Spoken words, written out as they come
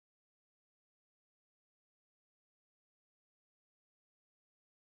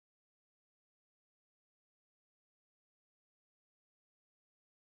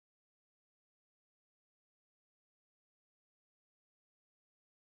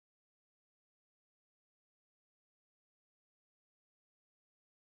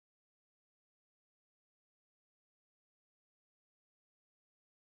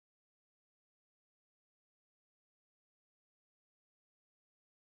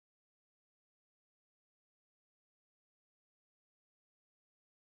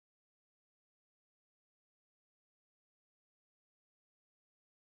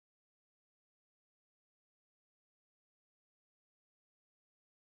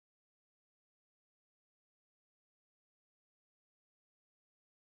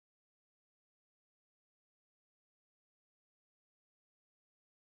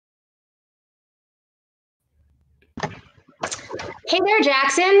Hey there,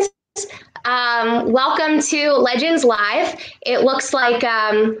 Jacksons. Welcome to Legends Live. It looks like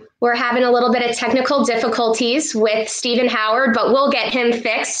we're having a little bit of technical difficulties with Stephen Howard, but we'll get him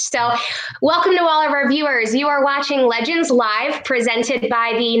fixed. So welcome to all of our viewers. You are watching Legends Live, presented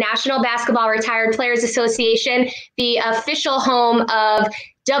by the National Basketball Retired Players Association, the official home of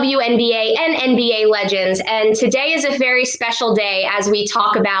WNBA and NBA legends. And today is a very special day as we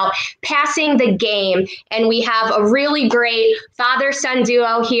talk about passing the game. And we have a really great father-son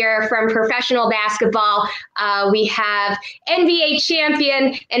duo here from professional basketball. We have NBA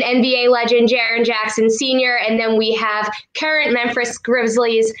champion and NBA legend Jaren Jackson Sr. And then we have current Memphis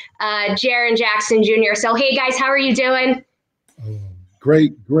Grizzlies Jaren Jackson Jr. So, hey guys, how are you doing?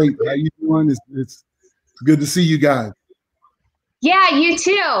 Great. How you doing? It's good to see you guys. Yeah, you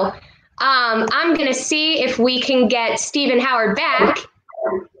too. I'm going to see if we can get Stephen Howard back.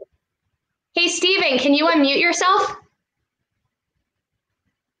 Hey, Stephen, can you unmute yourself?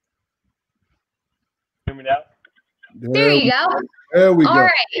 Hear me now? There you go. There we go. All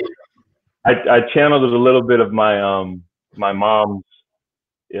right. I channeled a little bit of my my mom's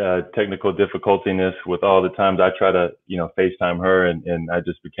technical difficultiness with all the times I try to FaceTime her, and I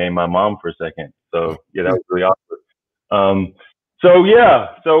just became my mom for a second. So yeah, that was really awkward.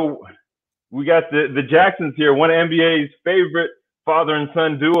 So we got the Jacksons here, one of NBA's favorite father and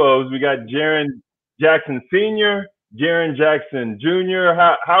son duos. We got Jaren Jackson Sr., Jaren Jackson Jr.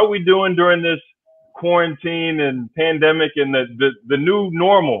 How are we doing during this quarantine and pandemic and the new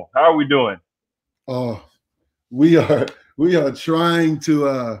normal? How are we doing? Oh, we are trying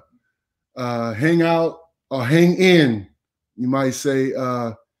to hang out or hang in, you might say.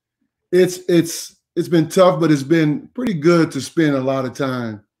 It's been tough, but it's been pretty good to spend a lot of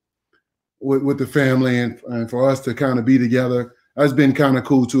time with the family and for us to kind of be together. That's been kind of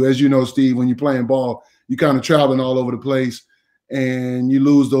cool too. As you know, Steve, when you're playing ball, you're kind of traveling all over the place and you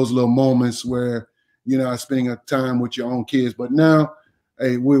lose those little moments where you're not spending time with your own kids. But now,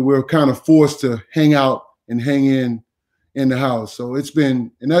 hey, we're kind of forced to hang out and hang in the house. So it's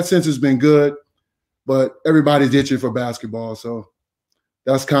been, in that sense, it's been good, but everybody's itching for basketball. So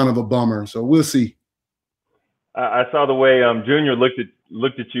that's kind of a bummer. So we'll see. I saw the way Junior looked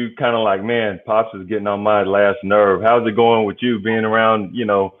at you kind of like, man, Pops is getting on my last nerve. How's it going with you being around,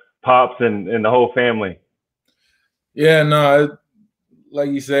 Pops and the whole family? Yeah, no, like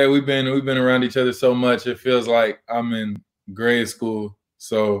you said, we've been around each other so much. It feels like I'm in grade school.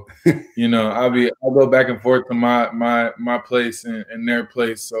 So, I'll go back and forth to my place and their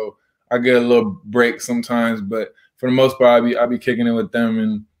place. So I get a little break sometimes, but for the most part, I'll be kicking it with them,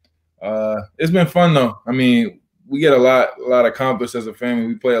 and it's been fun though. I mean, we get a lot accomplished as a family.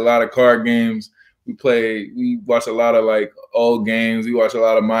 We play a lot of card games. We watch a lot of like old games. We watch a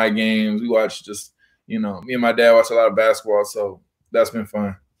lot of my games. We watch just, me and my dad watch a lot of basketball. So that's been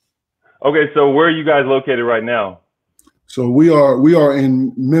fun. Okay, so where are you guys located right now? So we are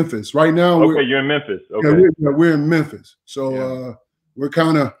in Memphis right now. Okay, you're in Memphis. Okay, yeah, we're in Memphis. So we're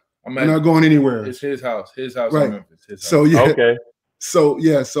kind of not going anywhere. It's his house. His house right. in Memphis. His house. So yeah. Okay. So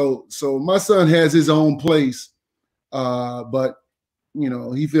yeah. So my son has his own place. But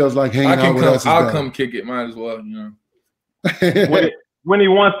he feels like hanging out with us. I'll come kick it. Might as well, when he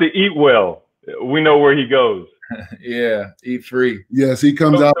wants to eat well, we know where he goes. Yeah, eat free. Yes, he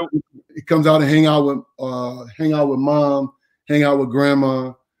comes out. He comes out and hang out with mom, hang out with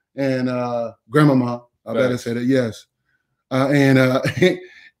grandma and grandmama. I better say that. Yes,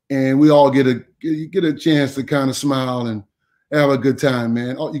 and we all get a chance to kind of smile and have a good time,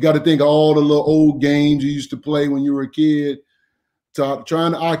 man. You got to think of all the little old games you used to play when you were a kid, trying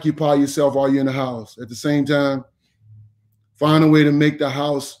to occupy yourself while you're in the house. At the same time, find a way to make the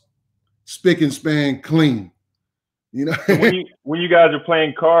house spick and span clean. So when you guys are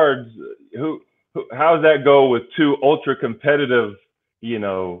playing cards, how's that go with two ultra competitive,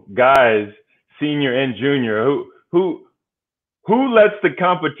 guys, senior and junior? Who lets the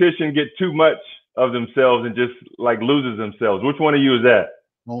competition get too much of themselves and just like loses themselves? Which one of you is that?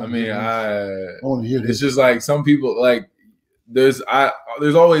 It's just like some people, like there's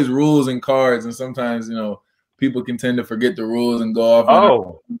always rules in cards, and sometimes people can tend to forget the rules and go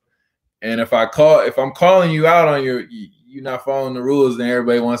off. And if I'm calling you out on you're not following the rules, then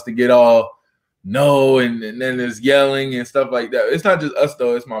everybody wants to get all no, and then there's yelling and stuff like that. It's not just us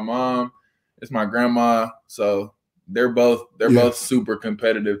though. It's my mom, it's my grandma. So they're both super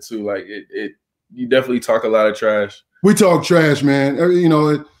competitive too. Like you definitely talk a lot of trash. We talk trash, man.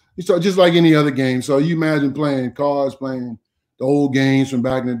 It's just like any other game. So you imagine playing cards, playing the old games from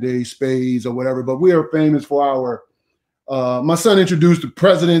back in the day, spades or whatever. But we are famous for our. My son introduced the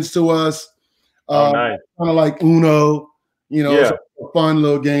presidents to us. Nice. Kind of like Uno. You know, it's a fun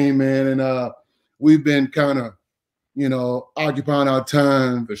little game, man. And we've been kind of, you know, occupying our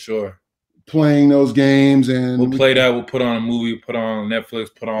time for sure, playing those games. And we'll play that. We'll put on a movie, put on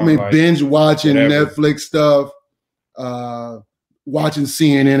Netflix, put on. I mean, binge watching Netflix stuff, watching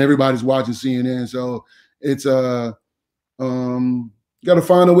CNN. Everybody's watching CNN, so it's got to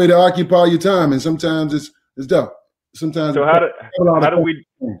find a way to occupy your time, and sometimes it's tough. Sometimes. So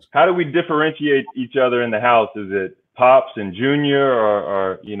how do we differentiate each other in the house? Is it Pops and Junior,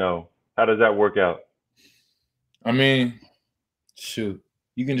 or you know, how does that work out? I mean, shoot,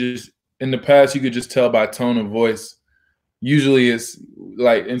 you can just, in the past, you could just tell by tone of voice. Usually it's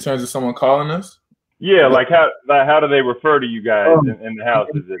like in terms of someone calling us. Yeah, like how do they refer to you guys in the house?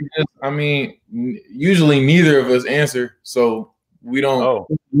 Is it? I mean, usually neither of us answer, so we don't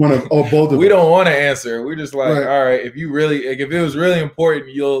want to. Or both of we don't want to answer. We're just like, right. All right, if you really, like, if it was really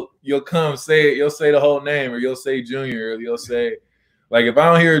important, you'll come say it. You'll say the whole name, or you'll say Junior, or you'll say, like, if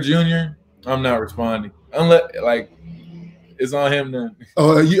I don't hear a Junior, I'm not responding unless like it's on him then.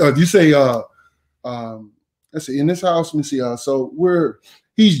 Oh, you say let's see, in this house. Let me see. So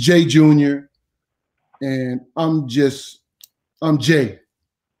he's Jay Jr. and I'm Jay.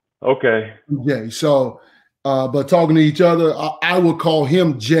 Okay. I'm Jay. So, but talking to each other, I would call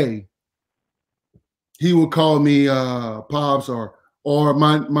him Jay. He would call me Pops or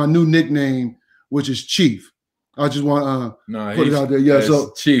my new nickname, which is Chief. I just want to put it out there. Yeah,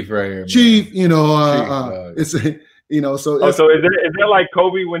 so Chief right here. Chief, man. You know, Chief, it's you know, so. So is that like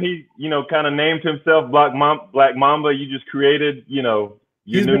Kobe when he, you know, kind of named himself Black Mamba? You just created, you know,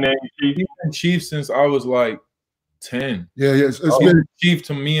 your new name, Chief. He's been Chief since I was like 10. Yeah, it's been Chief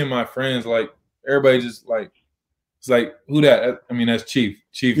to me and my friends. Like everybody just like, it's like, who that? I mean, that's Chief.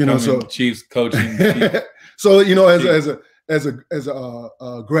 Chief, you know, so Chief's coaching. Chief. So you know, as a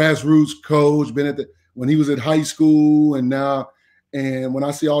grassroots coach, been when he was at high school and now, and when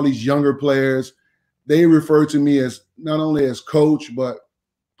I see all these younger players, they refer to me as not only as coach, but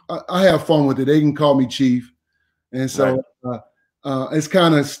I have fun with it. They can call me Chief, and so it's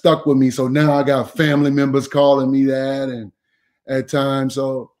kind of stuck with me. So now I got family members calling me that, and at times,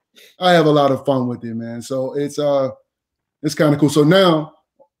 so I have a lot of fun with it, man. So it's kind of cool. So now,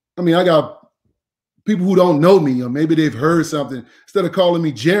 I mean, I got people who don't know me, or maybe they've heard something. Instead of calling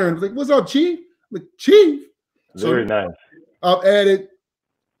me Jaren, like, "What's up, Chief?" Like, Chief. Very nice. I've added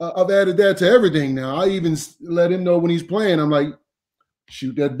that to everything now. I even let him know when he's playing. I'm like,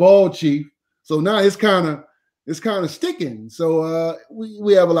 "Shoot that ball, Chief." So now it's kind of sticking. So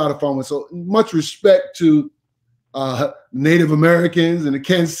we have a lot of fun with. So much respect to Native Americans and the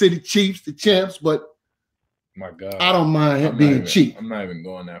Kansas City Chiefs, the champs, but. My God, I don't mind being Chief. I'm not even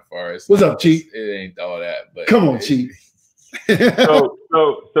going that far. What's up, Chief? It ain't all that, but come on, Chief.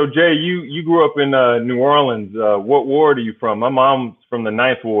 So Jay, you grew up in New Orleans. What ward are you from? My mom's from the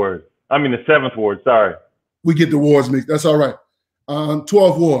 9th ward. I mean the 7th ward. Sorry. We get the wards mixed. That's all right.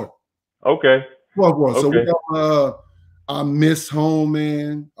 12th ward. Okay. 12th ward. Okay. So I miss home,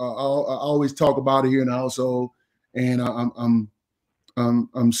 man. I always talk about it here in the household, and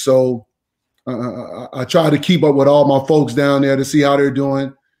I'm so. I try to keep up with all my folks down there to see how they're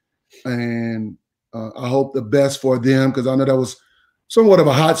doing, and I hope the best for them because I know that was somewhat of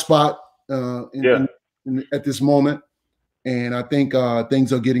a hot spot at this moment, and I think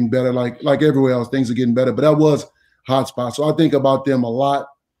things are getting better. Like everywhere else, things are getting better, but that was hot spot. So I think about them a lot.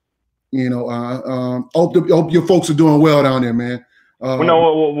 You know, hope your folks are doing well down there, man.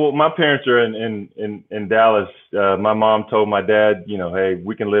 Well, my parents are in Dallas. My mom told my dad, you know, hey,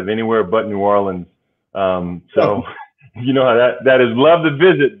 we can live anywhere but New Orleans. So, you know how that is. Love to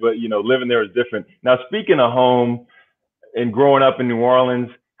visit, but you know, living there is different. Now, speaking of home and growing up in New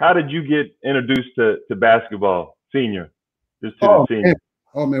Orleans, how did you get introduced to basketball, senior? Just to the senior.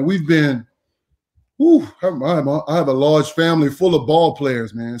 Oh man, we've been. I have a large family full of ball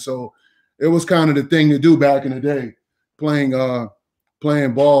players, man. So it was kind of the thing to do back in the day, playing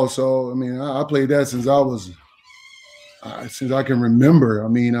ball. So I mean, I played that since I can remember. I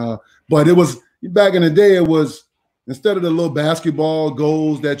mean, but it was back in the day. It was instead of the little basketball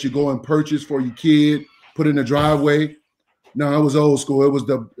goals that you go and purchase for your kid, put in the driveway. No, it was old school. It was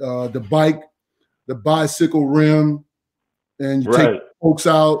the bike, the bicycle rim, and you take folks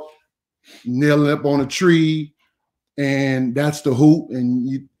out, nail it up on a tree, and that's the hoop. And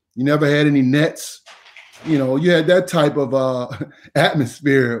you never had any nets. You know, you had that type of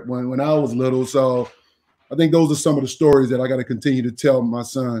atmosphere when I was little. So I think those are some of the stories that I got to continue to tell my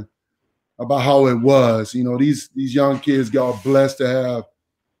son about how it was. You know, these young kids got blessed to have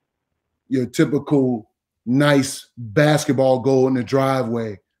your typical nice basketball goal in the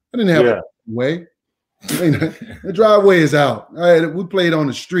driveway. I didn't have a way. The driveway is out. All right, we played on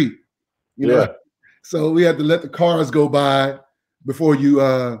the street, you know. Yeah. So we had to let the cars go by before you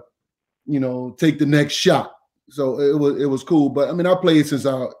take the next shot. So it was cool. But I mean, I played since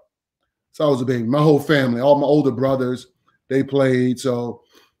I was a baby. My whole family, all my older brothers, they played. So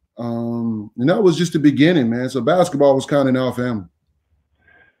and that was just the beginning, man. So basketball was kind of in our family.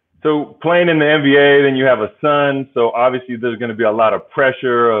 So playing in the NBA, then you have a son. So obviously there's going to be a lot of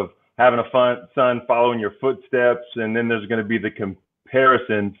pressure of having a son following your footsteps. And then there's going to be the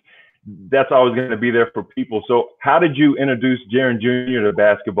comparisons. That's always going to be there for people. So how did you introduce Jaren Jr. to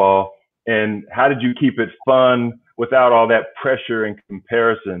basketball? And how did you keep it fun without all that pressure and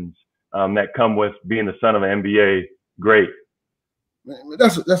comparisons that come with being the son of an NBA great?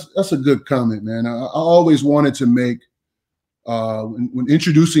 That's a good comment, man. I always wanted to make, when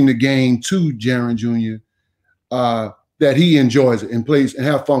introducing the game to Jaren Jr., that he enjoys it and plays and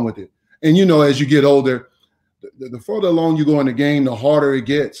have fun with it. And, as you get older, the further along you go in the game, the harder it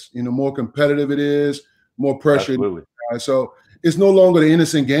gets. The more competitive it is, more pressure. Absolutely. So it's no longer the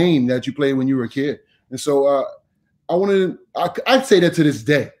innocent game that you played when you were a kid. And so I'd say that to this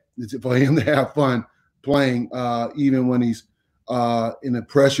day, for him to have fun playing, even when he's in the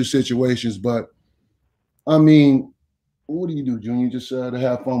pressure situations. But I mean, what do you do, Junior? Just to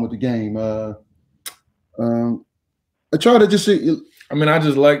have fun with the game. I try to just say. I mean,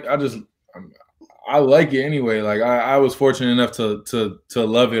 I like it anyway. Like I was fortunate enough to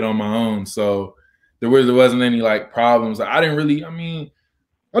love it on my own. So there wasn't any like problems. I didn't really. I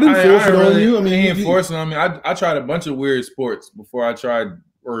didn't force it on you. I mean, he didn't force it on me. I tried a bunch of weird sports before I tried,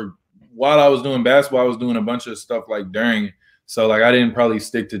 or while I was doing basketball, I was doing a bunch of stuff like during. So like I didn't probably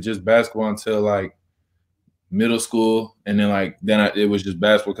stick to just basketball until like middle school, and then it was just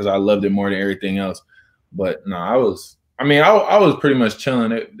basketball because I loved it more than everything else. But no, I was pretty much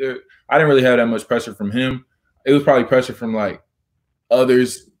chilling. I didn't really have that much pressure from him. It was probably pressure from like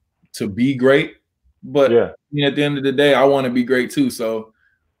others to be great. But yeah. At the end of the day, I want to be great too. So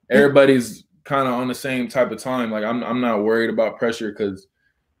everybody's kind of on the same type of time. Like I'm not worried about pressure because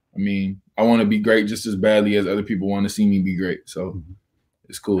I want to be great just as badly as other people want to see me be great. So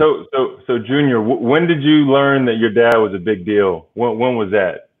it's cool. So Junior, when did you learn that your dad was a big deal? When was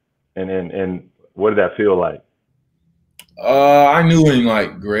that? And what did that feel like? I knew in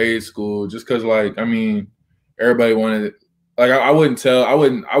like grade school, just because everybody wanted it. Like I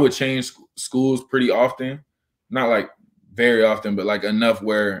would change schools pretty often, not like very often, but like enough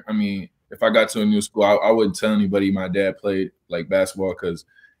where if I got to a new school, I wouldn't tell anybody my dad played like basketball because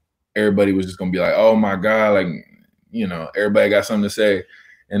everybody was just gonna be like, oh my God, like everybody got something to say,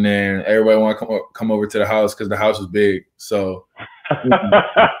 and then everybody want to come over to the house because the house was big, so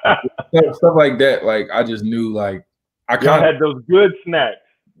stuff like that. Like I just knew like. I kind of had those good snacks.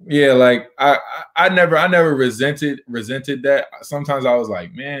 Yeah, like I never resented that. Sometimes I was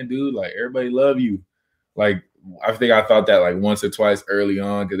like, man, dude, like everybody love you. Like I think I thought that like once or twice early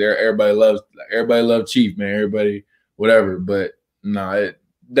on because everybody loved Chief, man. Everybody whatever. But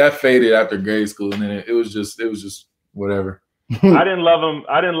that faded after grade school, and then it was just whatever. I didn't love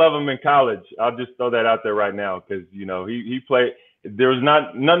him in college. I'll just throw that out there right now because he played. There was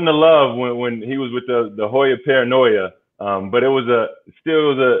nothing to love when he was with the Hoya Paranoia. But it was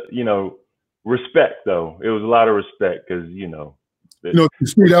respect though. It was a lot of respect because that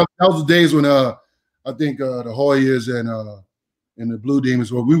was the days when I think the Hoyas and the Blue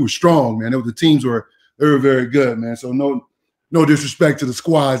Demons we were strong, man. The teams were very good, man. So no disrespect to the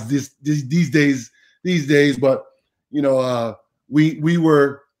squads these days, but that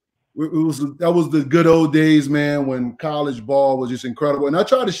was the good old days, man, when college ball was just incredible. And I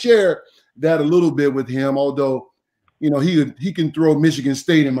try to share that a little bit with him, although he can throw Michigan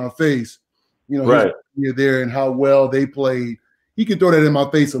State in my face, right there and how well they played. He can throw that in my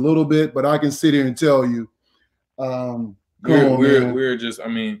face a little bit, but I can sit here and tell you, we're just,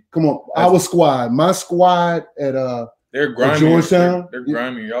 come on, our squad, my squad at they're grimy. Georgetown, they're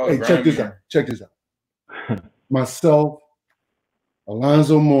grimy. Y'all hey, grimy. Check this out. Myself,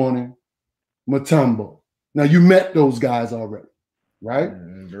 Alonzo Mourning, Mutombo. Now you met those guys already, right?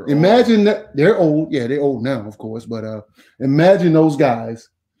 Imagine that they're old. Yeah, they're old now, of course. But imagine those guys.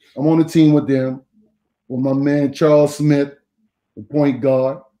 I'm on the team with them, with my man Charles Smith, the point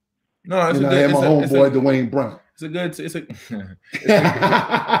guard. No, I had my homeboy Dwayne Brown. It's a good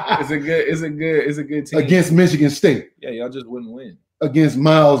team against Michigan State. Yeah, y'all just wouldn't win against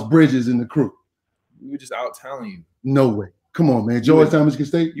Miles Bridges and the crew. We were just out talenting you. No way. Come on, man. Georgetown, Michigan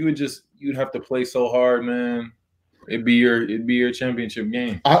State. You'd have to play so hard, man. It'd be your championship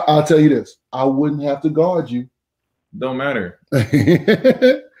game. I'll tell you this. I wouldn't have to guard you. Don't matter.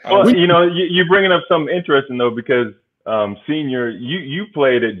 Well, you bringing up something interesting though, because senior, you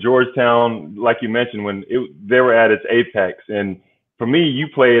played at Georgetown, like you mentioned, when they were at its apex, and for me, you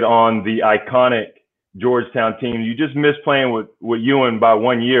played on the iconic Georgetown team. You just missed playing with Ewan by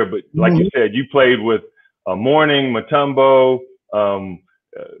 1 year, but like you said, you played with Morning, Mutombo,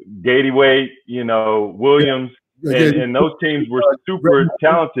 Gateway, Williams, and those teams were super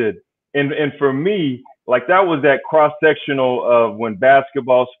talented. And for me, like that was that cross sectional of when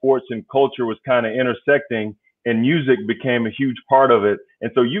basketball, sports, and culture was kind of intersecting, and music became a huge part of it.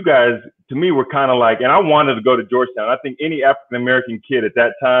 And so you guys, to me, were kind of like, and I wanted to go to Georgetown. I think any African American kid at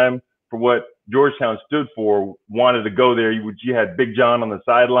that time, for what Georgetown stood for, wanted to go there. You had Big John on the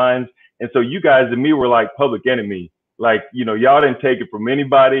sidelines. And so you guys, to me, were like Public Enemy. Like, y'all didn't take it from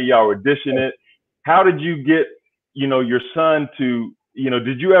anybody. Y'all were dishing it. How did you get, your son to,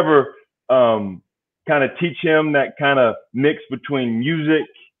 did you ever kind of teach him that kind of mix between music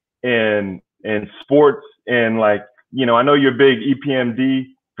and sports? And like, I know you're a big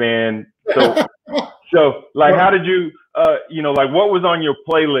EPMD fan. So like, how did you, like what was on your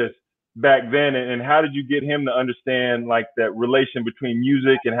playlist back then, and how did you get him to understand like that relation between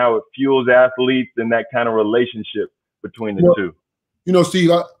music and how it fuels athletes and that kind of relationship between the two?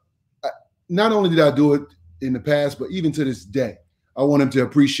 Steve, I, not only did I do it in the past, but even to this day, I want him to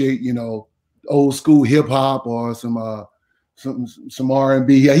appreciate, old school hip hop or some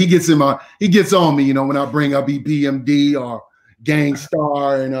R&B. Yeah, he gets on me, when I bring up EPMD or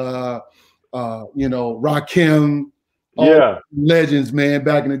Gangstar and Rakim. Yeah, legends, man,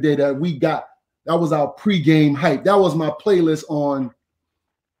 back in the day that was our pregame hype. That was my playlist on.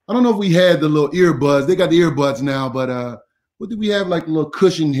 I don't know if we had the little earbuds. They got the earbuds now, but what did we have, like little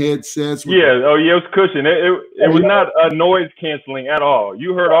cushion headsets? Yeah, it was cushion. It was not noise canceling at all.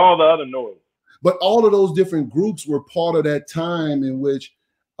 You heard all the other noise. But all of those different groups were part of that time in which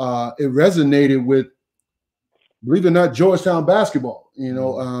it resonated with, believe it or not, Georgetown basketball.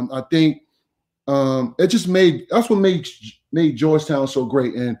 I think it just that's what made Georgetown so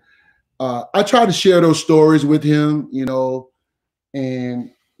great. And I try to share those stories with him, and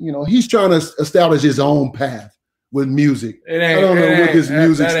he's trying to establish his own path with music. I don't know what this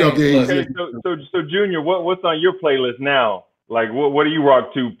music stuff is. Okay, so Junior, what's on your playlist now? Like what do you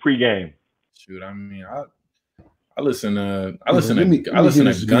rock to pregame? Shoot, I mean, I listen to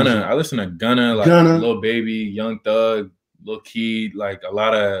Gunna. I listen to Gunna, like Lil Baby, Young Thug, Lil Key, like a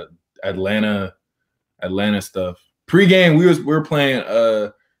lot of Atlanta stuff. Pre-game, we were playing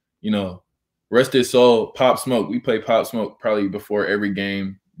Rest His Soul, Pop Smoke. We play Pop Smoke probably before every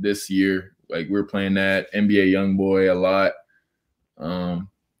game this year. Like we were playing that NBA YoungBoy a lot.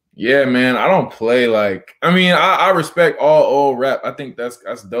 Yeah, man, I don't play like, I respect all old rap. I think that's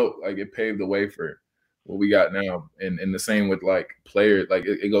dope. Like it paved the way for what we got now. And the same with like players, like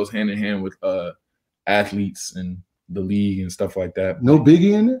it goes hand in hand with athletes and the league and stuff like that. No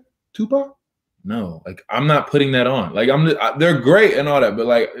Biggie in it? Tupac? No, like I'm not putting that on. Like they're great and all that, but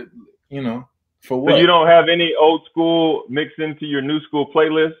like, for what? So you don't have any old school mixed into your new school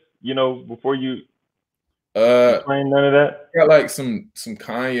playlist, before you playing none of that? I got like some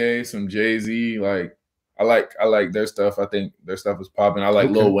Kanye, some Jay-Z. Like I like their stuff. I think their stuff is popping. I like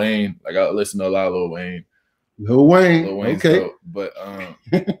Lil Wayne. Like I listen to a lot of Lil Wayne. Lil Wayne, okay. Dope. But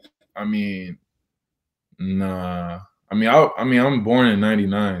nah. I'm born in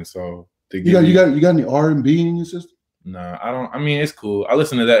 '99, so you got any R&B in your system? Nah, I don't. It's cool. I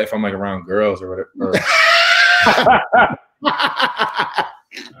listen to that if I'm like around girls or whatever.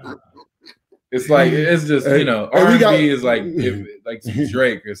 It's like it's just R&B is like like some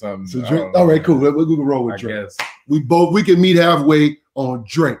Drake or something. So Drake, all right, cool. We can roll with Drake. Guess. We can meet halfway on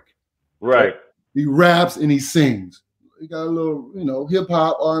Drake. Right. He raps and he sings. He got a little, hip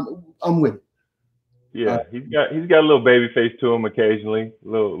hop. I'm with it. Yeah, he's got a little baby face to him occasionally.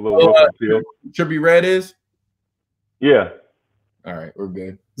 Little feel. Trippie Redd is. Yeah. All right, we're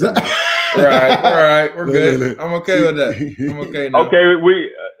good. All right, we're good. I'm okay with that. I'm okay now. Okay,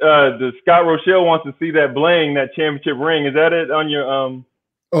 the Scott Rochelle wants to see that bling, that championship ring. Is that it on your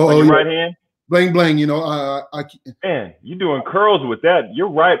your right hand? Bling bling. Man, you doing curls with that? Your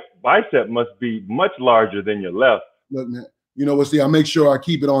right bicep must be much larger than your left. Look, man. I make sure I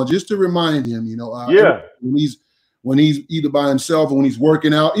keep it on just to remind him. When he's either by himself or when he's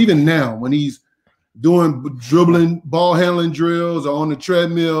working out, even now when he's doing dribbling, ball handling drills or on the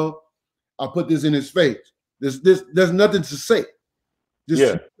treadmill, I put this in his face. There's nothing to say.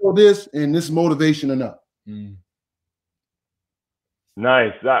 Just this, and this motivation enough.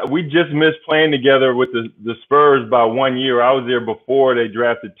 Nice. We just missed playing together with the Spurs by 1 year. I was there before they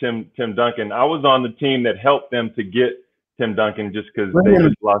drafted Tim Duncan. I was on the team that helped them to get Tim Duncan just because they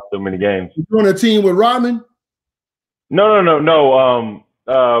just lost so many games. You on a team with Rodman? No.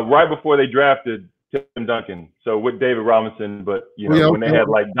 Right before they drafted Tim Duncan, so with David Robinson, but when they had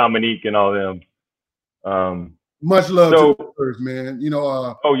like Dominique and all them. Much love to the Spurs, man.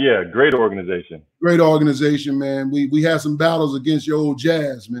 Oh yeah, great organization. Great organization, man. We had some battles against your old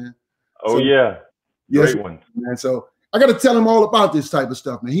Jazz, man. Oh yeah, great one, man. So I got to tell him all about this type of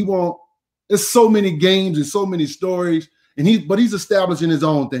stuff, man. There's so many games and so many stories, but he's establishing his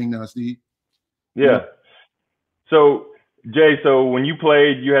own thing now, Steve. Yeah. So Jay, when you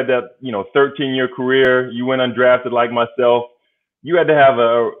played, you had that 13-year career. You went undrafted like myself. You had to have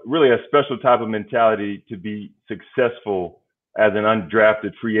really a special type of mentality to be successful as an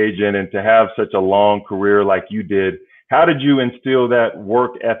undrafted free agent and to have such a long career like you did. How did you instill that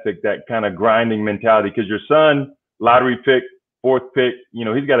work ethic, that kind of grinding mentality? Because your son, lottery pick, fourth pick,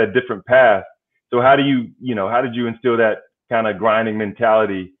 he's got a different path. So how did you instill that kind of grinding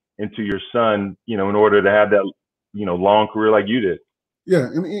mentality into your son, in order to have that, long career like you did? Yeah.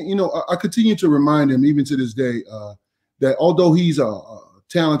 I mean, I continue to remind him even to this day, that although he's a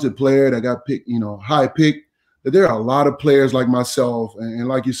talented player that got picked, high pick, that there are a lot of players like myself and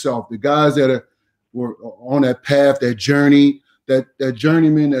like yourself, the guys that were on that path, that journey, that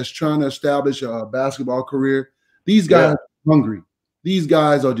journeyman that's trying to establish a basketball career. These guys are hungry. These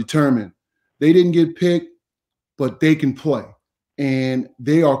guys are determined. They didn't get picked, but they can play. And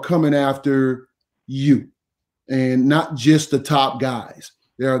they are coming after you and not just the top guys.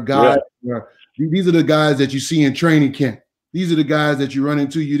 There are guys these are the guys that you see in training camp. These are the guys that you run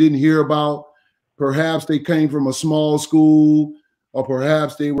into you didn't hear about. Perhaps they came from a small school, or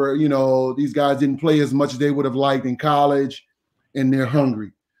perhaps they were, these guys didn't play as much as they would have liked in college, and they're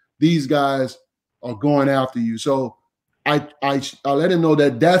hungry. These guys are going after you. So I let him know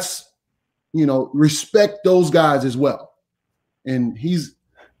that's, respect those guys as well. And he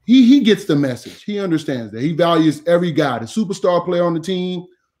gets the message. He understands that. He values every guy, the superstar player on the team,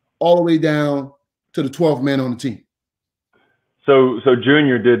 all the way down to the 12th man on the team. So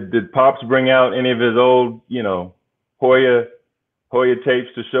Junior, did Pops bring out any of his old, Hoya tapes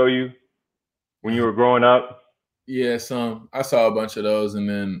to show you when you were growing up? Yeah, I saw a bunch of those, and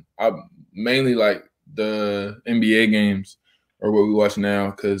then I mainly like the NBA games or what we watch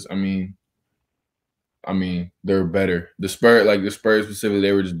now, because I mean they're better. The Spurs specifically,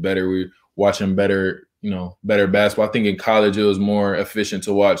 they were just better. We were watching better, better basketball. I think in college it was more efficient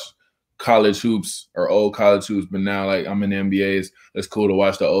to watch college hoops or old college hoops, but now like I'm in the NBA, it's cool to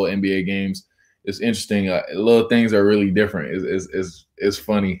watch the old NBA games. It's interesting. Little things are really different. It's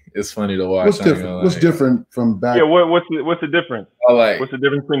funny. It's funny to watch. What's different? What's different from back? Yeah, what's the difference? What's the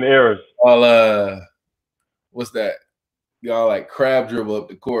difference between the eras? What's that? Y'all like crab dribble up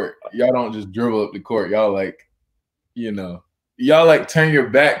the court. Y'all don't just dribble up the court. Y'all like, y'all like turn your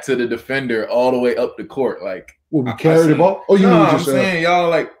back to the defender all the way up the court. Like, we carry the ball? Oh, I'm saying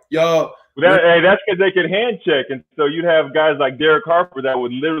y'all. That's because they could hand check, and so you'd have guys like Derek Harper that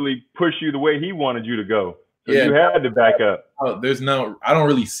would literally push you the way he wanted you to go. So you had to back up. I don't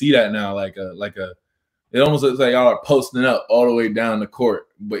really see that now. It almost looks like y'all are posting up all the way down the court.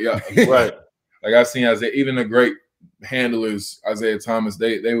 But yeah, right. Like I've seen even the great handlers, Isaiah Thomas,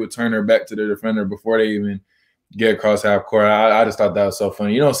 they would turn their back to the defender before they even get across half court. I just thought that was so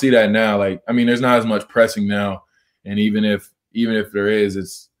funny. You don't see that now. There's not as much pressing now, and even if there is,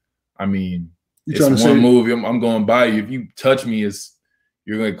 it's one move. I'm going by you. If you touch me,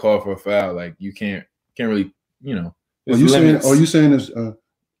 you're going to call for a foul. Like you can't really, Are you saying there's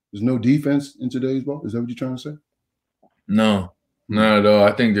no defense in today's ball? Is that what you're trying to say? No, not at all.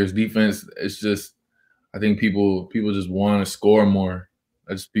 I think there's defense. It's just I think people just want to score more.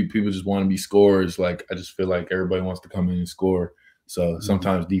 People just want to be scorers. Like I just feel like everybody wants to come in and score. So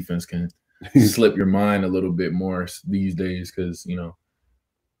sometimes defense can slip your mind a little bit more these days because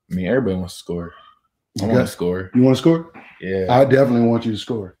everybody wants to score. I want to score. You want to score? Yeah, I definitely want you to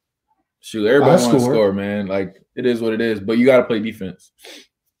score. Shoot, everybody wants to score, man. Like it is what it is, but you got to play defense.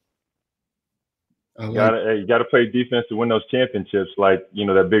 You got to play defense to win those championships. Like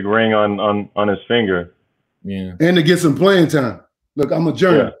that big ring on his finger. Yeah, and to get some playing time. Look, I'm a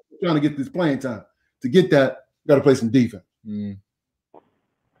journeyman. I'm trying to get this playing time. To get that, got to play some defense. Mm.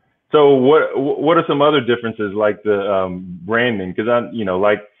 So what are some other differences like the branding? Because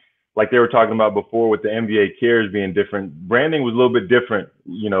like they were talking about before with the NBA Cares being different. Branding was a little bit different,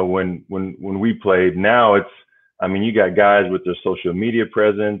 when we played. Now it's, you got guys with their social media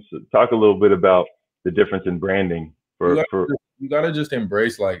presence. Talk a little bit about the difference in branding. You gotta just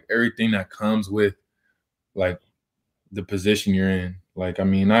embrace like everything that comes with like the position you're in. Like,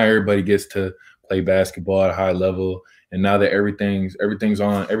 not everybody gets to play basketball at a high level. And now that everything's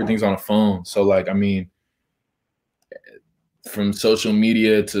on a phone. So like, I mean, from social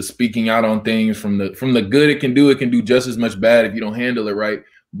media to speaking out on things, from the good it can do just as much bad if you don't handle it right.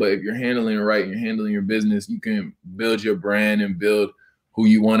 But if you're handling it right, you're handling your business, you can build your brand and build who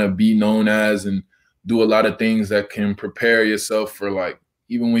you want to be known as, and do a lot of things that can prepare yourself for, like,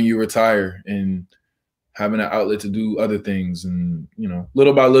 even when you retire, and having an outlet to do other things. And, you know,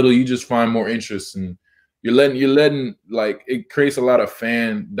 little by little, you just find more interests, and you're letting like, it creates a lot of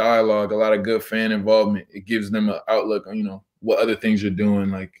fan dialogue, a lot of good fan involvement. It gives them an outlook on, you know, what other things you're doing,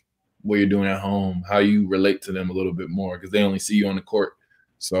 like what you're doing at home, how you relate to them a little bit more, because they only see you on the court.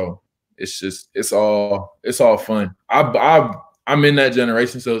 So it's all fun. I'm in that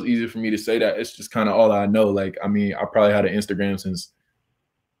generation, so it's easy for me to say that. It's just kind of all I know. Like, I mean, I probably had an Instagram since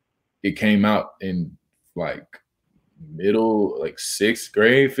it came out in like middle, like 6th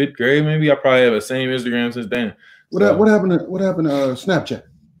grade, 5th grade, maybe. I probably have the same Instagram since then. What happened to Snapchat?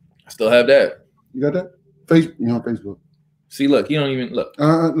 I still have that. You got that? You on Facebook? See, look, you don't even look.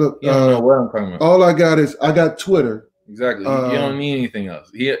 Look, you don't know what I'm talking about. All I got Twitter. Exactly. You don't need anything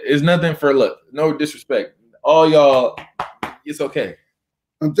else. It's nothing for, look, no disrespect. All y'all, it's okay.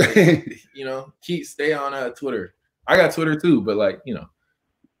 I'm saying, you know, stay on Twitter. I got Twitter too, but like, you know,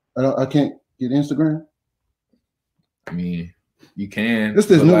 I can't get Instagram. I mean, you can.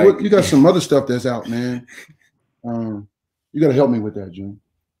 You got some other stuff that's out, man. You got to help me with that, June.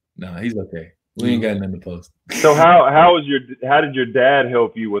 Nah, he's okay. We ain't got nothing to post. So how did your dad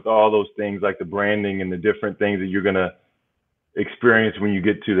help you with all those things, like the branding and the different things that you're gonna experience when you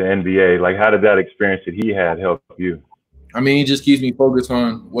get to the NBA? Like, how did that experience that he had help you? I mean, he just keeps me focused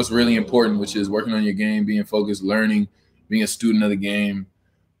on what's really important, which is working on your game, being focused, learning, being a student of the game,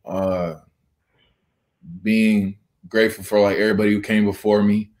 being grateful for like everybody who came before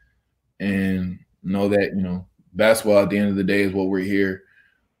me, and know that, you know, basketball at the end of the day is what we're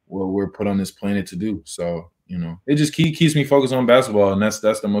put on this planet to do. So, you know, it just keeps me focused on basketball, and that's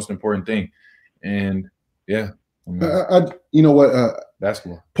the most important thing. And yeah, I mean, you know what?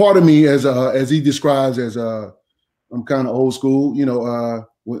 Basketball. Part of me, as he describes, as I'm kind of old school. You know,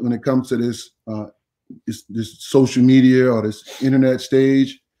 when it comes to this social media or this internet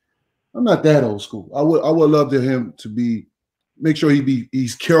stage, I'm not that old school. I would love to him to make sure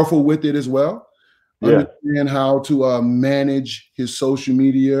he's careful with it as well. Yeah. Understand how to manage his social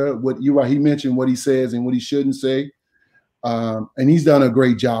media. He mentioned what he says and what he shouldn't say, and he's done a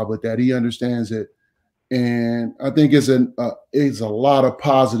great job with that. He understands it, and I think it's a lot of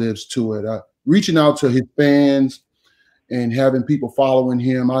positives to it. Reaching out to his fans and having people following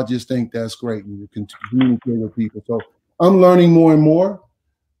him, I just think that's great. And you can communicate with people. So I'm learning more and more,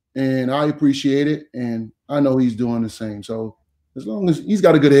 and I appreciate it, and I know he's doing the same. So as long as he's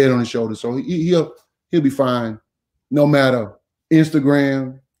got a good head on his shoulders, so he'll be fine, no matter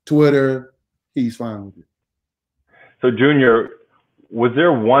Instagram, Twitter, he's fine with it. So Junior, was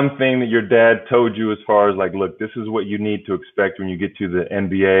there one thing that your dad told you as far as like, look, this is what you need to expect when you get to the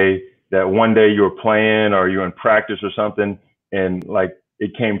NBA, that one day you were playing or you're in practice or something, and like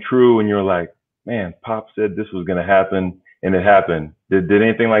it came true and you're like, man, Pop said this was going to happen, and it happened. Did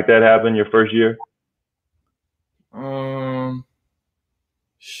anything like that happen your first year?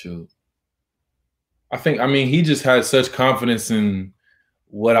 Shoot. I mean, he just had such confidence in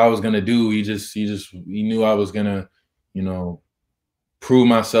what I was going to do. He knew I was going to, you know, prove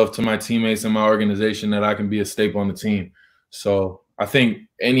myself to my teammates and my organization that I can be a staple on the team. So I think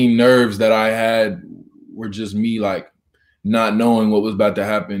any nerves that I had were just me, like, not knowing what was about to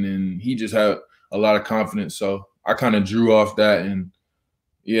happen. And he just had a lot of confidence. So I kind of drew off that. And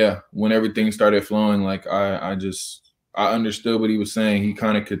yeah, when everything started flowing, like I understood what he was saying. He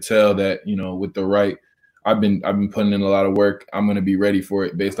kind of could tell that, you know, with the right, I've been putting in a lot of work. I'm going to be ready for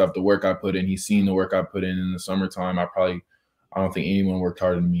it based off the work I put in. He's seen the work I put in the summertime. I don't think anyone worked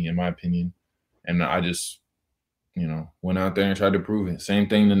harder than me, in my opinion. And I just, you know, went out there and tried to prove it. Same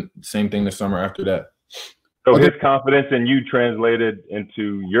thing the summer after that. So his confidence in you translated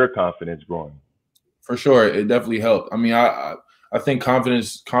into your confidence growing. For sure. It definitely helped. I mean, I think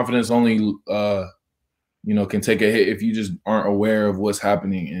confidence only, you know, can take a hit if you just aren't aware of what's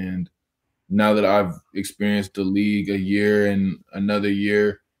happening. And now that I've experienced the league a year and another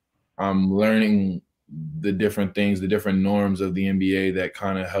year, I'm learning the different things, the different norms of the NBA that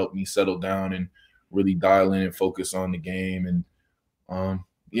kind of help me settle down and really dial in and focus on the game. And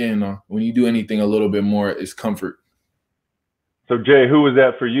yeah, you know, when you do anything a little bit more, it's comfort. So Jay, who was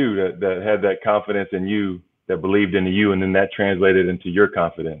that for you that had that confidence in you, that believed in you, and then that translated into your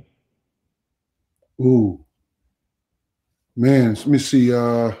confidence? Ooh, man, let me see.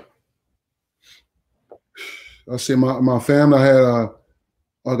 I say my family, I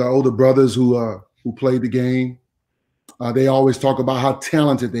got older brothers who played the game. They always talk about how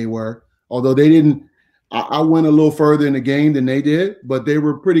talented they were, although they didn't. I went a little further in the game than they did, but they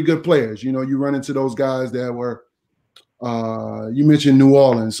were pretty good players. You know, you run into those guys that were. You mentioned New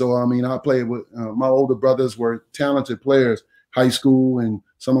Orleans, so I mean, I played with my older brothers were talented players, high school, and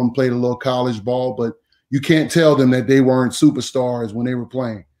some of them played a little college ball, but you can't tell them that they weren't superstars when they were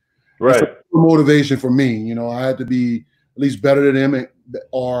playing. Right. That's a motivation for me. You know, I had to be at least better than them,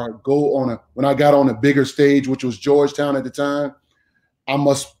 or go on when I got on a bigger stage, which was Georgetown at the time. I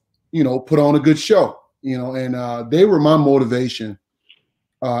must, put on a good show. And they were my motivation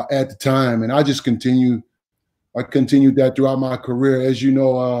at the time, and I just continued. I continued that throughout my career, as you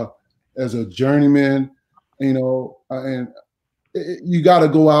know, as a journeyman. And you got to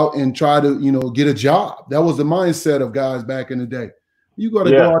go out and try to, get a job. That was the mindset of guys back in the day. You got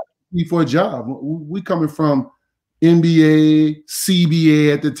to go out for a job. We coming from NBA,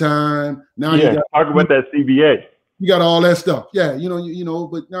 CBA at the time. Now you got talk about that CBA. You got all that stuff. Yeah,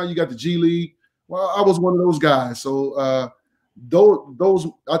 but now you got the G League. Well, I was one of those guys. So those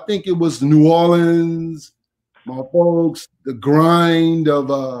I think it was New Orleans, my folks, the grind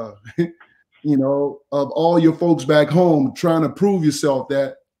of of all your folks back home trying to prove yourself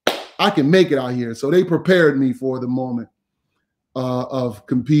that I can make it out here. So they prepared me for the moment of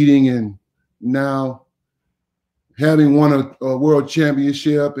competing, and now having won a world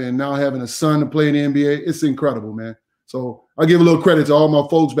championship and now having a son to play in the NBA, it's incredible, man. So I give a little credit to all my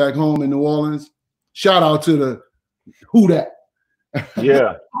folks back home in New Orleans. Shout out to the who that.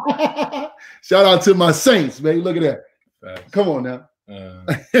 Yeah. Shout out to my Saints, man. Look at that. Facts. Come on now.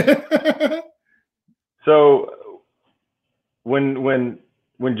 So when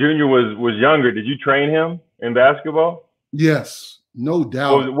Junior was younger, did you train him in basketball? Yes, no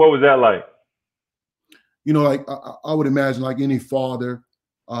doubt. What was that like? Like I would imagine, like any father,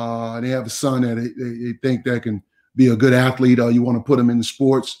 they have a son that they think that can be a good athlete, or you want to put him in the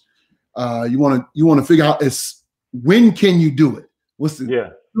sports. You want to figure out when can you do it?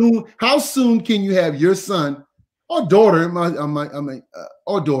 How soon can you have your son or daughter,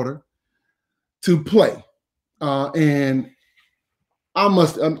 or daughter, to play? And I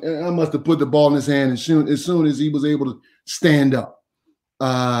must have put the ball in his hand as soon as he was able to stand up.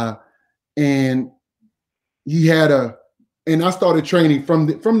 And he had and I started training from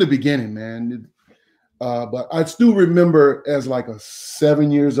the beginning, man. But I still remember as like a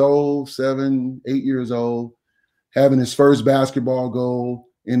 7, 8 years old, having his first basketball goal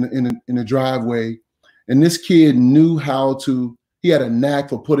in the driveway. And this kid knew he had a knack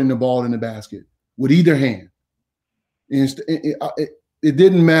for putting the ball in the basket with either hand. And it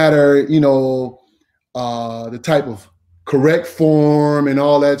didn't matter, the type of correct form and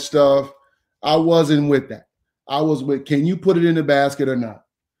all that stuff. I wasn't with that. I was with, can you put it in the basket or not?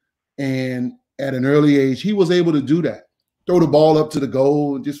 And at an early age, he was able to do that. Throw the ball up to the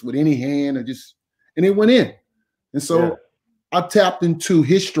goal just with any hand, and it went in. And so I tapped into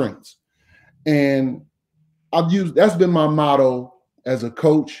his strengths. And that's been my motto as a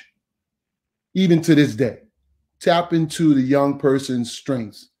coach, even to this day. Tap into the young person's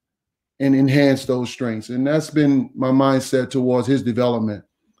strengths and enhance those strengths. And that's been my mindset towards his development.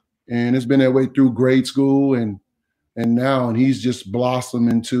 And it's been that way through grade school and now, and he's just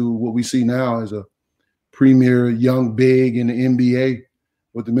blossomed into what we see now as a premier young big in the NBA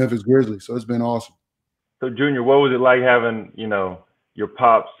with the Memphis Grizzlies. So it's been awesome. So Junior, what was it like having, your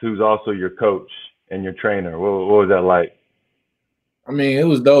pops, who's also your coach and your trainer? What was that like? I mean, it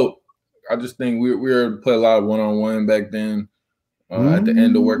was dope. I just think we were able to play a lot of one-on-one back then at the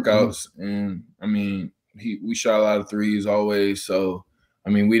end of workouts. And, I mean, we shot a lot of threes always. So, I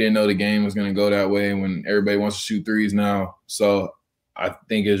mean, we didn't know the game was going to go that way when everybody wants to shoot threes now. So I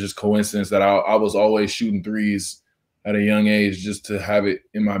think it's just coincidence that I was always shooting threes at a young age just to have it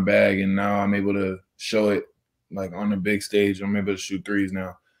in my bag. And now I'm able to show it like on the big stage. I'm able to shoot threes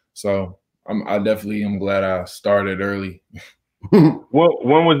now. So I definitely am glad I started early. When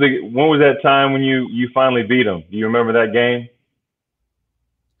was that time when you finally beat him? Do you remember that game?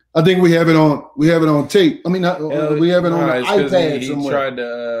 I think we have it on tape. I mean, we have it on the iPad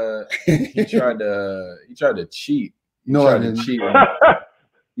somewhere. He tried to cheat. No, I didn't.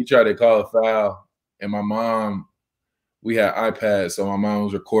 He tried to call a foul, and my mom, we had iPads, so my mom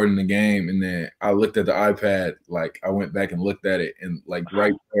was recording the game, and then I looked at the iPad, like I went back and looked at it, and like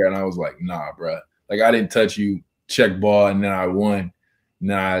right there, and I was like, nah, bro. Like I didn't touch you, check ball, and then I won. And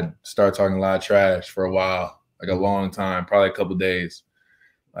then I started talking a lot of trash for a while, like a long time, probably a couple of days.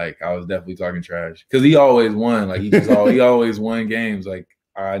 Like I was definitely talking trash because he always won. Like he always won games. Like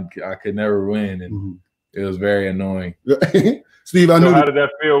I could never win, and It was very annoying. Steve, I knew. How did that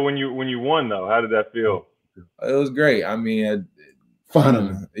feel when you won though? How did that feel? It was great. I mean,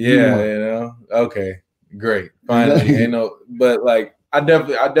 finally, yeah, okay, great, finally. But like I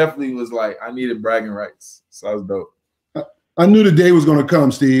definitely was like I needed bragging rights, so I was dope. I knew the day was going to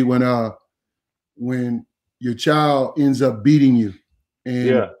come, Steve, when your child ends up beating you,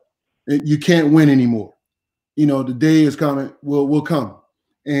 and you can't win anymore. You know, the day is coming. Will come,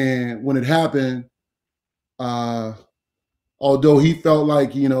 and when it happened, although he felt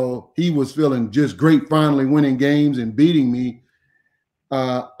like he was feeling just great, finally winning games and beating me,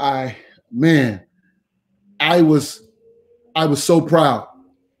 I was so proud.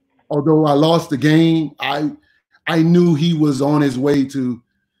 Although I lost the game, I knew he was on his way to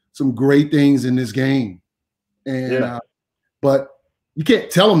some great things in this game. And but you can't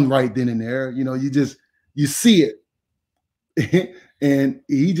tell him right then and there. You see it. And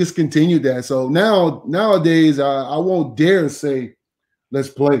he just continued that. So nowadays, I won't dare say, let's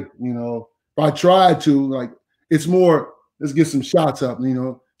play. If I try to, like, it's more, let's get some shots up,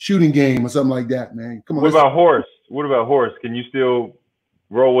 shooting game or something like that, man. Come on. What about Horse? What about Horse? Can you still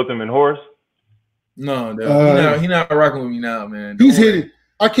roll with him in Horse? No, he's not rocking with me now, man. He's hitting.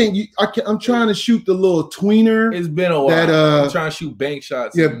 I can't. I'm trying to shoot the little tweener. It's been a while. I'm trying to shoot bank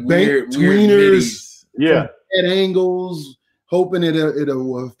shots. Yeah, weird tweeners. Yeah, at angles, hoping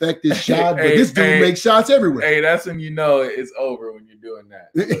it'll affect his shot. But this dude makes shots everywhere. Hey, that's when you know it's over when you're doing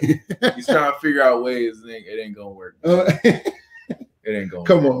that. He's trying to figure out ways. It ain't gonna work. It ain't gonna.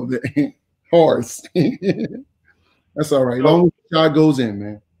 Come on, man. Horse. That's all right. Long as the shot goes in,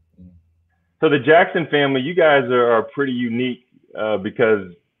 man. So the Jackson family, you guys are pretty unique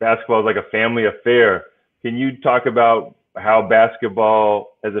because basketball is like a family affair. Can you talk about how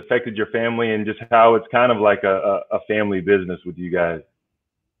basketball has affected your family and just how it's kind of like a family business with you guys?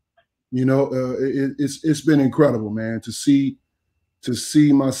 It's been incredible, man, to see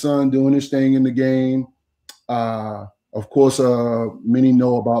my son doing his thing in the game. Of course, many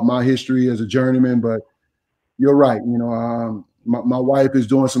know about my history as a journeyman, but you're right. My wife is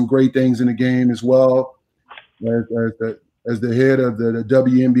doing some great things in the game as well. As the head of the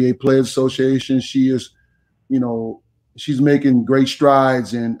WNBA Players Association, she is, she's making great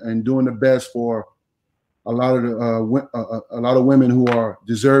strides and doing the best for a lot of women who are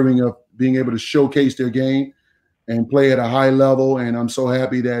deserving of being able to showcase their game and play at a high level. And I'm so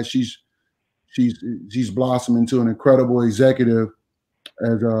happy that she's blossomed into an incredible executive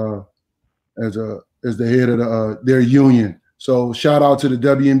as the head of their union. So shout out to the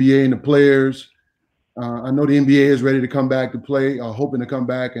WNBA and the players. I know the NBA is ready to come back to play, hoping to come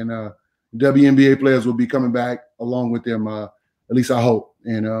back, and WNBA players will be coming back along with them. At least I hope,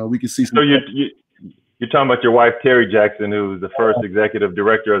 and we can see some. So you're talking about your wife Terry Jackson, who was the first executive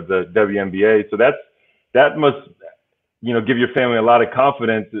director of the WNBA. So that must give your family a lot of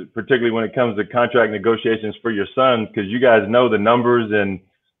confidence, particularly when it comes to contract negotiations for your son, because you guys know the numbers, and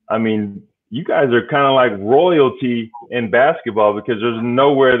I mean, you guys are kind of like royalty in basketball because there's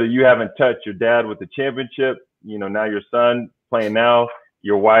nowhere that you haven't touched. Your dad with the championship, now your son playing now,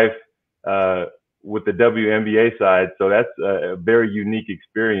 your wife with the WNBA side. So that's a very unique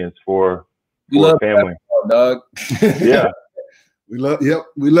experience for a family. Dog. Yeah. We love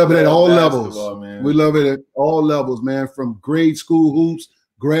it at all levels. Man. We love it at all levels, man, from grade school hoops,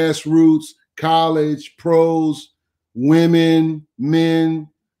 grassroots, college, pros, women, men,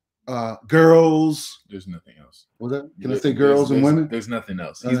 girls. There's nothing else. Was that? Can I say girls and women? There's nothing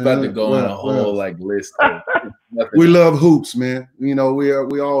else. He's about to go on a whole list. We love hoops, man. We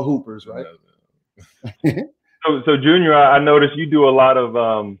all hoopers, right? So Junior, I noticed you do a lot of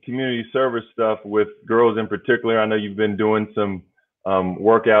community service stuff with girls in particular. I know you've been doing some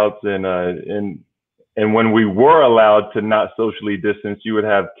workouts and when we were allowed to not socially distance, you would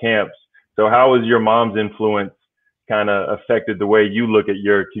have camps. So how has your mom's influence kind of affected the way you look at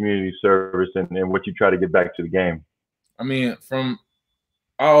your community service and what you try to get back to the game? I mean,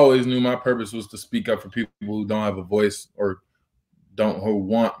 I always knew my purpose was to speak up for people who don't have a voice or who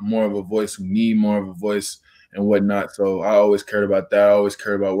want more of a voice, who need more of a voice and whatnot. So I always cared about that. I always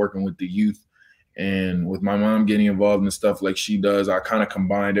cared about working with the youth, and with my mom getting involved in stuff like she does, I kind of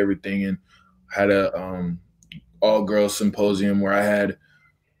combined everything and had a all girls symposium where I had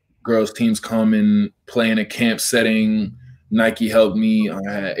girls teams come and play in a camp setting. Nike helped me. I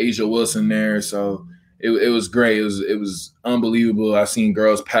had Asia Wilson there. So it was great. It was unbelievable. I seen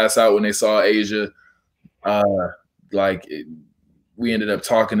girls pass out when they saw Asia. We ended up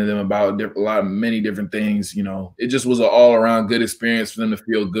talking to them about many different things. It just was an all around good experience for them to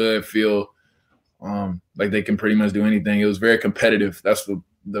feel good, feel like they can pretty much do anything. It was very competitive. That's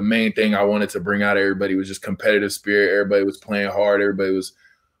the main thing I wanted to bring out of everybody was just competitive spirit. Everybody was playing hard. Everybody was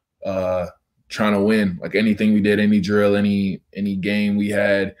trying to win. Like anything we did, any drill, any game we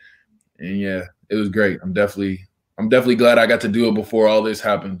had, and yeah, it was great. I'm definitely glad I got to do it before all this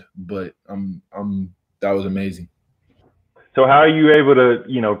happened. But that was amazing. So how are you able to,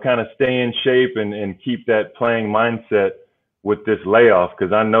 kind of stay in shape and keep that playing mindset with this layoff?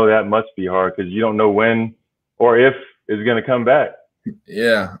 Because I know that must be hard because you don't know when or if it's going to come back.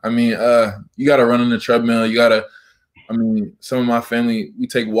 Yeah, I mean, you got to run on the treadmill. You got to, some of my family, we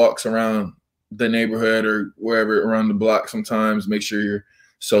take walks around the neighborhood or wherever around the block sometimes, make sure you're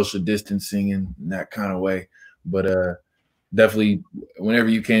social distancing in that kind of way. But definitely, whenever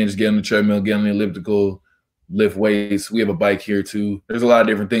you can, just get on the treadmill, get on the elliptical, lift weights. We have a bike here too. There's a lot of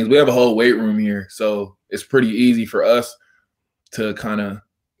different things. We have a whole weight room here, so it's pretty easy for us to kind of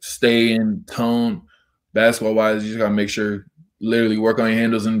stay in tone. Basketball wise, you just gotta make sure, literally work on your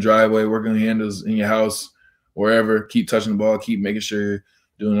handles in the driveway, work on your handles in your house, wherever. Keep touching the ball, keep making sure you're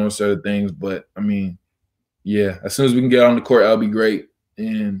doing those sort of things. But yeah, as soon as we can get on the court, that'll be great,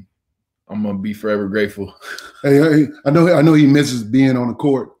 and I'm gonna be forever grateful. Hey, I know he misses being on the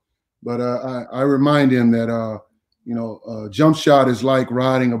court. But I remind him that, jump shot is like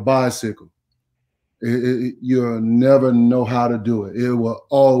riding a bicycle. You'll never know how to do it.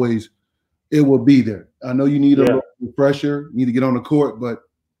 It will be there. I know you need a little refresher, you need to get on the court, but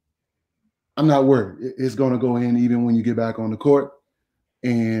I'm not worried. It's going to go in even when you get back on the court,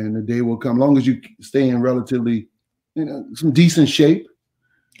 and the day will come. As long as you stay in relatively, some decent shape,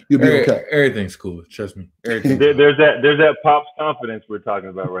 you'll be okay. Everything's cool. Trust me. There's that Pop's confidence we're talking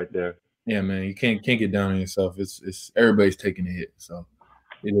about right there. Yeah, man. You can't get down on yourself. It's everybody's taking a hit, so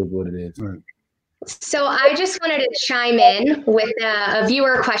it is what it is. Right. So I just wanted to chime in with a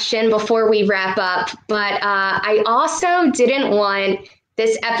viewer question before we wrap up, but I also didn't want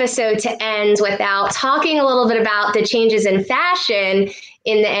this episode to end without talking a little bit about the changes in fashion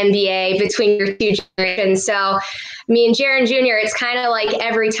in the NBA between your two generations. So me and Jaren Jr., it's kind of like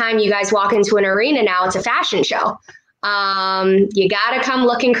every time you guys walk into an arena now, it's a fashion show. You got to come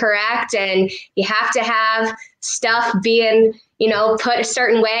looking correct, and you have to have stuff being, put a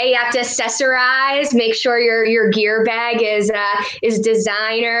certain way. You have to accessorize, make sure your gear bag is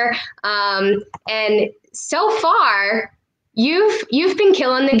designer. And so far, you've been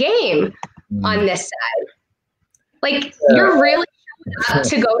killing the game on this side. Like, you're really showing up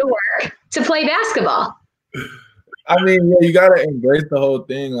to go to work to play basketball. You got to embrace the whole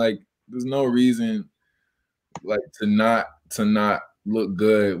thing. Like, there's no reason to not look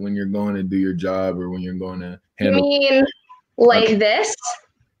good when you're going to do your job or when you're going to handle. You mean like this?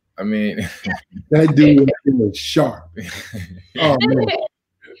 That dude is sharp. Oh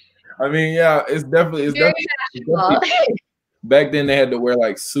man. Yeah, it's definitely back then they had to wear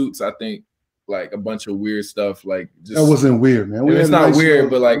like suits, I think, like a bunch of weird stuff. Like, just, that wasn't weird, man. It's not weird,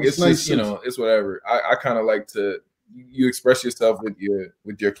 but like it's nice, just, it's whatever. I kind of like to express yourself with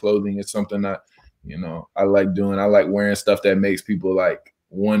your clothing. It's something that I like doing. I like wearing stuff that makes people like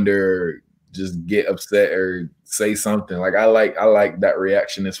wonder, or just get upset or say something. Like I like that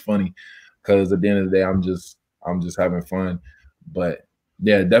reaction. It's funny because at the end of the day, I'm just having fun. But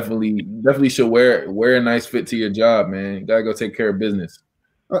yeah, definitely should wear a nice fit to your job, man. You gotta go take care of business.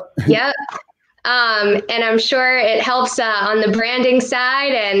 Yeah. And I'm sure it helps on the branding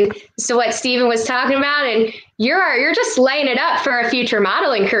side, and so what Steven was talking about, and you're just laying it up for a future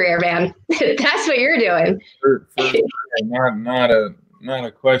modeling career, man. That's what you're doing. For not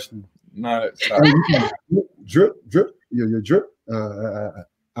a question. Not a drip. Your drip.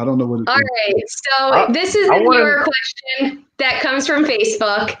 I don't know what it is. All right. So this is a viewer question that comes from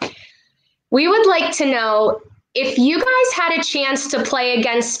Facebook. We would like to know, if you guys had a chance to play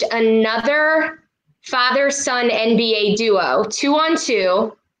against another father-son NBA duo,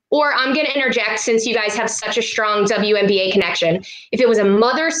 2-on-2, or I'm going to interject since you guys have such a strong WNBA connection, if it was a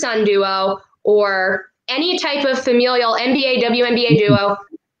mother-son duo or any type of familial NBA, WNBA duo,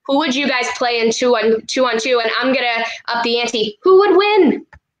 who would you guys play in 2-on-2? And I'm going to up the ante. Who would win?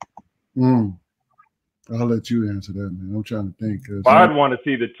 I'll let you answer that, man. I'm trying to think. I'd want to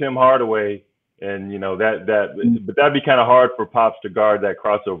see the Tim Hardaway. And but that'd be kind of hard for Pops to guard that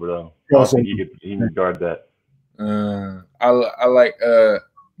crossover, though. I think he could guard that. I like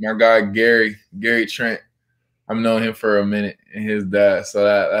my guy Gary Trent. I've known him for a minute, and his dad, so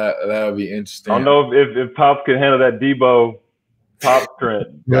that would be interesting. I don't know if Pops could handle that Debo Pops Trent.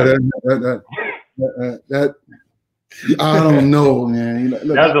 Yeah, that I don't know, man.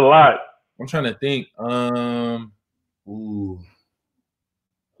 That's a lot. I'm trying to think. Who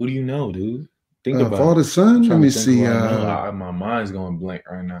do you know, dude? Think about father, son. Let me see. My mind's going blank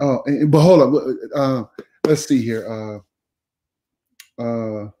right now. Oh, but hold up. Let's see here.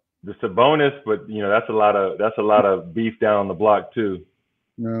 The Sabonis, but you know that's a lot of beef down on the block too.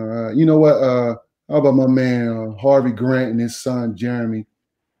 You know what? How about my man Harvey Grant and his son Jeremy?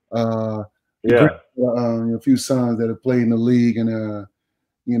 Yeah, a few sons that have played in the league, and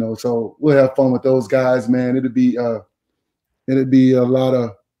you know, so we'll have fun with those guys, man. It'd be a lot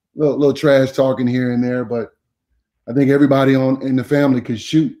of little trash talking here and there, but I think everybody in the family can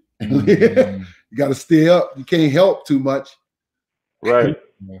shoot. Mm-hmm. You got to stay up. You can't help too much. right.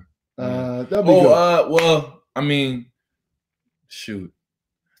 That'd be good. Well, I mean, shoot,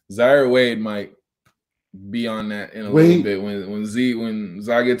 Zaire Wade might be on that in a little bit when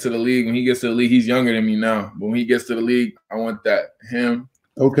Zai gets to the league. When he gets to the league, he's younger than me now. But when he gets to the league, I want that him.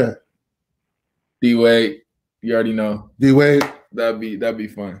 Okay. D Wade, you already know. D Wade. That'd be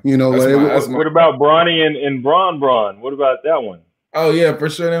fun. You know what about Bronny and Bron? What about that one? Oh yeah, for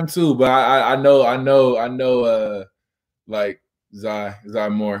sure them too. But I know like Zai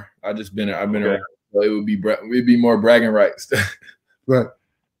more. I've been around, so it'd be more bragging rights. Right.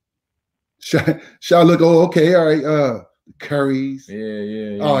 Shall look. Oh, okay. All right. Currys.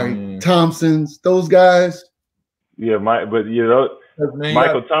 Yeah. All right. Thompsons. Those guys. Yeah, but you know,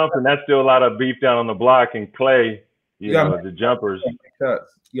 Michael Thompson. That's still a lot of beef down on the block, and Clay. You know, the jumpers.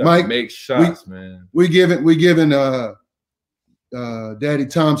 You gotta make shots, man. We giving Daddy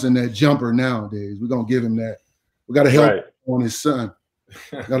Thompson that jumper nowadays. We're gonna give him that. We gotta help on his son.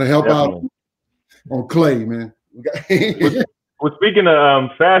 Gotta help out on Clay, man. Well, speaking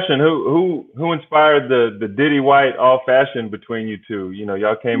of fashion, who inspired the Diddy White all fashion between you two? You know,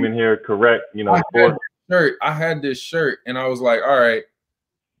 y'all came in here correct. You know, I had this shirt, and I was like, all right,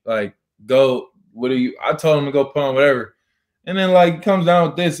 like go. What do you? I told him to go put on whatever, and then like comes down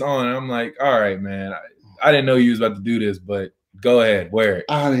with this on, and I'm like, all right, man. I didn't know you was about to do this, but go ahead, wear it.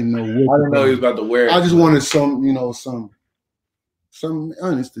 I didn't know. I didn't know he was about to wear it. I just wanted some.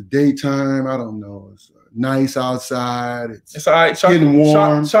 It's the daytime. I don't know. It's nice outside. It's all right. Getting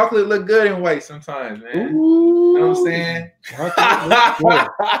warm. Chocolate look good in white sometimes, man. Ooh. You know what I'm saying?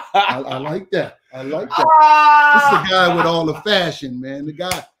 I like that. I like that. This is the guy with all the fashion, man. The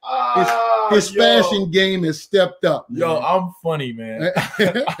guy, his fashion game has stepped up. Man. Yo, I'm funny, man.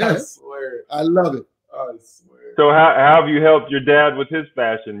 I swear. I love it. I swear. So how have you helped your dad with his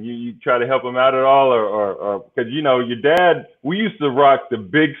fashion? You try to help him out at all, or because you know your dad? We used to rock the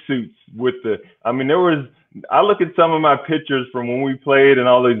big suits with the. I mean, I look at some of my pictures from when we played and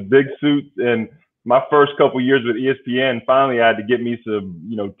all these big suits, and my first couple years with ESPN. Finally, I had to get me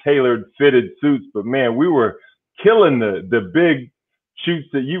some tailored fitted suits. But man, we were killing the big shoots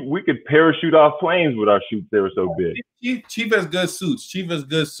that we could parachute off planes with our shoots. They were so big. Chief has good suits. Chief has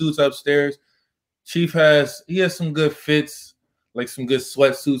good suits upstairs. Chief has some good fits, like some good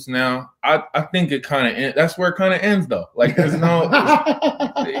sweatsuits now. I think it kind of that's where it kind of ends though. Like there's no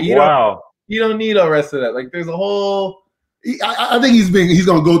you don't need the rest of that. Like there's a whole I think he's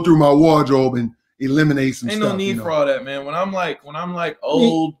gonna go through my wardrobe and eliminate some stuff. Ain't no need for all that, man. When I'm like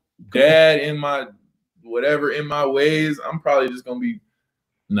old dad in my whatever in my ways, I'm probably just gonna be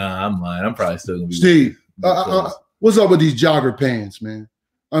I'm lying. I'm probably still gonna be Steve. What's up with these jogger pants, man?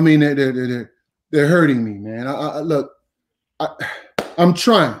 I mean they're hurting me, man. Look, I'm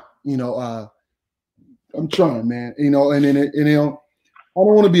trying, I'm trying, man. And I don't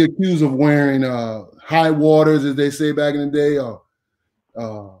want to be accused of wearing high waters, as they say back in the day, or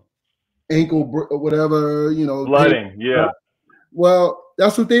ankle whatever, flooding. Yeah. Well,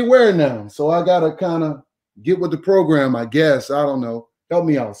 that's what they wear now. So I gotta kind of get with the program, I guess. I don't know. Help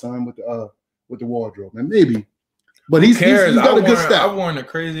me out, son, with the wardrobe, man. Maybe. But he's got a good style. I've worn the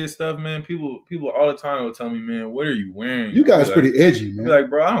craziest stuff, man. People all the time will tell me, man, what are you wearing? You guys pretty edgy, man. Be like,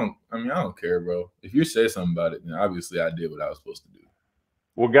 bro, I don't care, bro. If you say something about it, then obviously I did what I was supposed to do.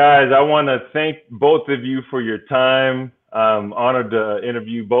 Well, guys, I want to thank both of you for your time. I'm honored to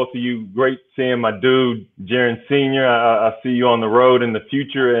interview both of you. Great seeing my dude, Jaren Sr. I'll see you on the road in the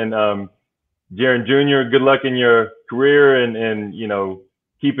future. And Jaren Jr., good luck in your career and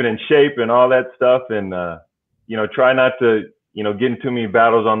keeping in shape and all that stuff. And, try not to, get into too many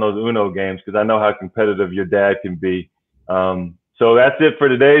battles on those Uno games because I know how competitive your dad can be. So that's it for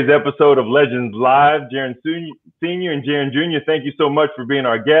today's episode of Legends Live. Jaren Sr. and Jaren Jr., thank you so much for being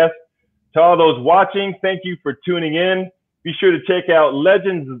our guests. To all those watching, thank you for tuning in. Be sure to check out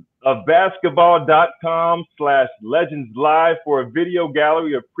legendsofbasketball.com/legendslive for a video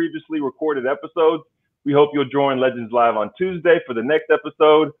gallery of previously recorded episodes. We hope you'll join Legends Live on Tuesday for the next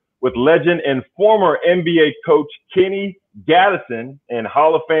episode with legend and former NBA coach Kenny Gaddison and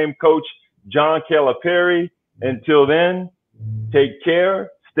Hall of Fame coach John Calipari. Until then, take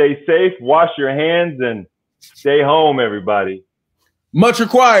care, stay safe, wash your hands, and stay home, everybody. Much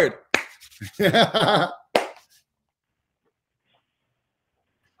required.